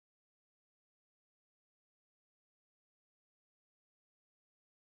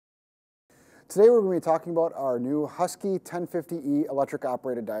Today we're going to be talking about our new Husky 1050E electric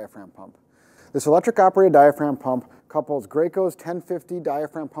operated diaphragm pump. This electric operated diaphragm pump couples Graco's 1050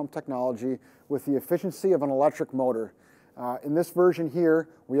 diaphragm pump technology with the efficiency of an electric motor. In this version here,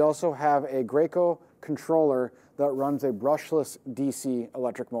 we also have a Graco controller that runs a brushless DC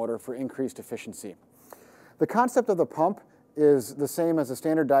electric motor for increased efficiency. The concept of the pump is the same as a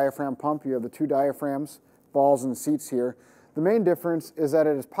standard diaphragm pump. You have the two diaphragms, balls and seats here. The main difference is that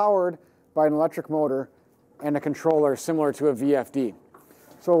it is powered by an electric motor and a controller similar to a VFD.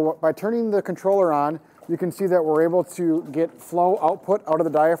 So by turning the controller on, you can see that we're able to get flow output out of the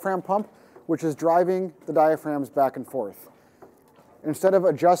diaphragm pump, which is driving the diaphragms back and forth. Instead of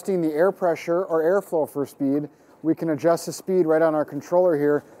adjusting the air pressure or airflow for speed, we can adjust the speed right on our controller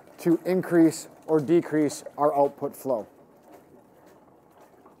here to increase or decrease our output flow.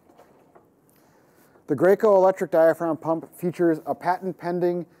 The Graco electric diaphragm pump features a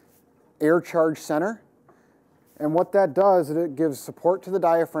patent-pending air charge center, and what that does is it gives support to the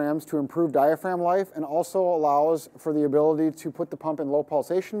diaphragms to improve diaphragm life and also allows for the ability to put the pump in low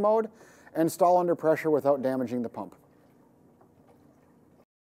pulsation mode and stall under pressure without damaging the pump.